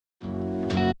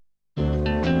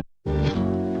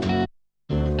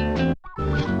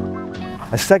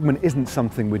A segment isn't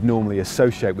something we'd normally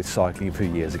associate with cycling a few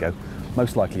years ago,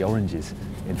 most likely oranges,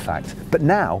 in fact. But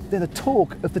now they're the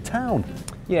talk of the town.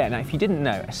 Yeah, now if you didn't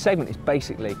know, a segment is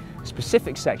basically a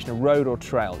specific section of road or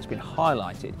trail that's been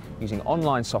highlighted using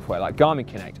online software like Garmin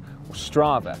Connect or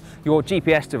Strava. Your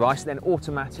GPS device then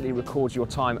automatically records your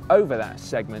time over that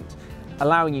segment,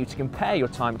 allowing you to compare your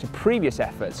time to previous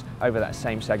efforts over that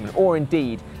same segment, or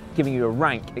indeed giving you a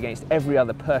rank against every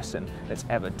other person that's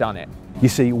ever done it. You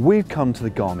see, we've come to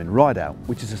the Garmin Ride Out,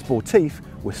 which is a sportif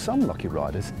where some lucky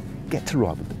riders get to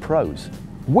ride with the pros.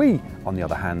 We, on the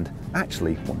other hand,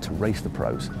 actually want to race the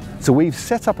pros. So we've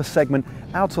set up a segment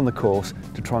out on the course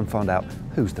to try and find out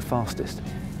who's the fastest,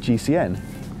 GCN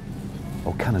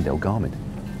or Cannondale-Garmin.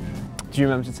 Do you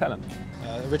remember to tell them?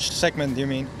 Which segment do you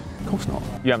mean? Of course not.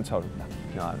 You haven't told them?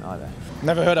 No, I haven't either.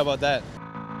 Never heard about that.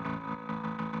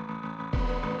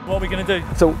 What are we going to do?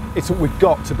 So we've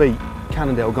got to beat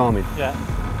Cannondale-Garmin. Yeah.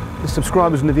 The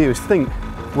subscribers and the viewers think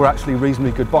we're actually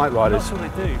reasonably good bike riders. That's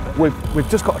what they do. But We've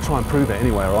just got to try and prove it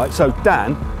anyway, all right? So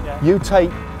Dan, you take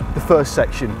the first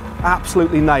section,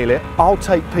 absolutely nail it. I'll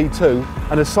take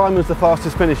P2, and as Simon's the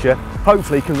fastest finisher,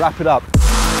 hopefully he can wrap it up.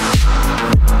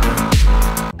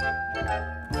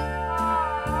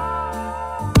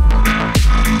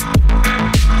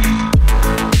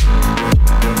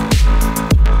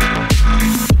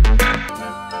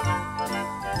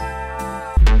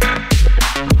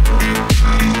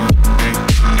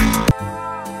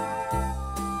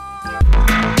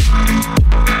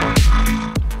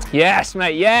 Yes,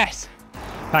 mate, yes!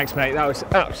 Thanks, mate, that was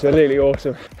absolutely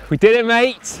awesome. We did it,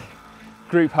 mate!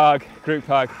 Group hug, group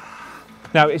hug.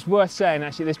 Now, it's worth saying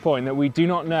actually at this point that we do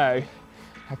not know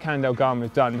how Cannondale-Garmin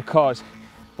have done, because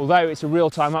although it's a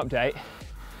real-time update,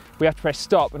 we have to press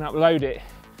stop and upload it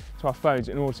to our phones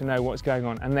in order to know what's going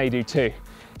on, and they do too.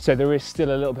 So there is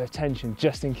still a little bit of tension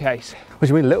just in case. What do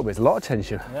you mean a little bit? It's a lot of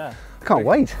tension. yeah. I can't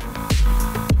wait.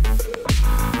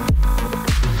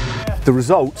 The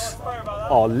results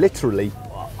are literally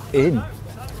in.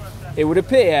 It would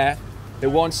appear that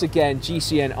once again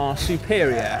GCN are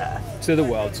superior to the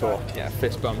World Tour. Yeah,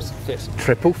 fist bumps, fist.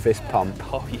 Triple fist pump.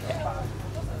 Oh yeah.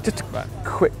 Just a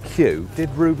quick cue, did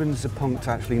Rubens Zepuntke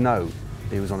actually know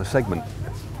he was on a segment?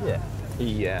 Yeah.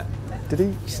 He Did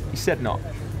he? he said not.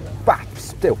 But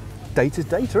still, data's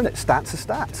data, isn't it? Stats are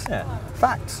stats. Yeah.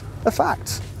 Facts are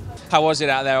facts. How was it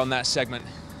out there on that segment?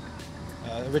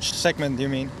 Which segment do you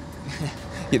mean?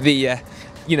 The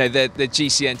you know, the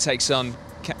GCN takes on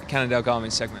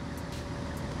Cannondale-Garmin segment.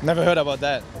 Never heard about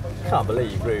that. Can't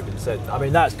believe Ruben said. I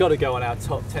mean, that's got to go on our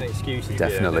top 10 excuses.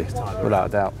 Definitely, next time without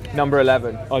a doubt. Number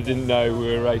 11. I didn't know we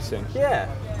were racing. Yeah.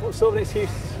 What sort of an excuse?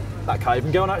 That can't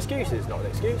even go on our excuses. It's not an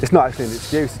excuse. It's not actually an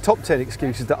excuse. The top 10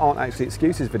 excuses that aren't actually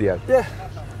excuses video. Yeah.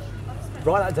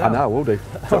 Write that down. I know, I will do.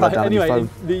 Write that down Anyway, on your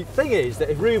phone. the thing is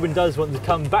that if Ruben does want to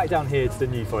come back down here to the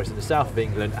New Forest in the south of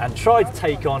England and try to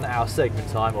take on our segment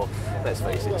time, or let's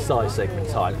face it, size segment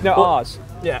time. No, ours.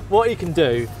 Yeah, what he can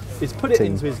do is put it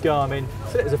Team. into his Garmin,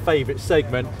 set it as a favourite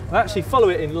segment, and actually follow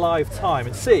it in live time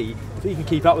and see if he can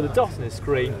keep up with the dot on his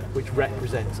screen which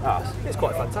represents us. It's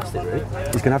quite fantastic, really.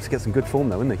 He's going to have to get some good form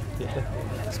though, isn't he? Yeah.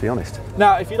 Let's be honest.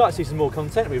 Now, if you'd like to see some more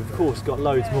content, we've of course got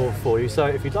loads more for you. So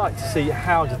if you'd like to see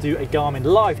how to do a Garmin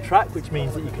live track, which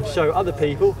means that you can show other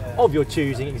people of your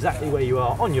choosing exactly where you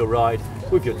are on your ride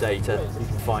with your data, you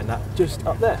can find that just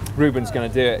up there. Ruben's going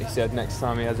to do it, he said, next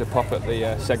time he has a pop at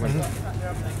the segment.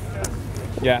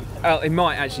 Yeah, it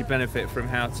might actually benefit from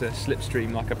how to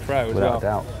slipstream like a pro as well. Without a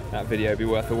doubt. That video would be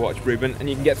worth a watch, Ruben, and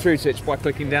you can get through to it just by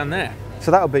clicking down there.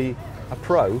 So that'll be a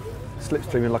pro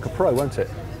slipstreaming like a pro, won't it?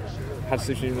 How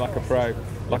to slipstream like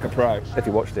a pro, If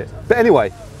you watched it. But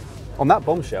anyway, on that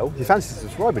bombshell, if you fancy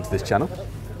subscribing to this channel,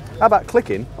 how about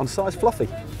clicking on Size Fluffy?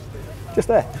 Just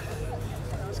there.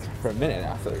 For a minute,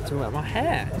 I thought you were talking about my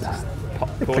hair.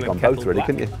 You click on both really,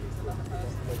 couldn't you?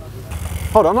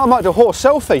 Hold on, I might do a horse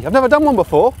selfie. I've never done one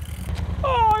before.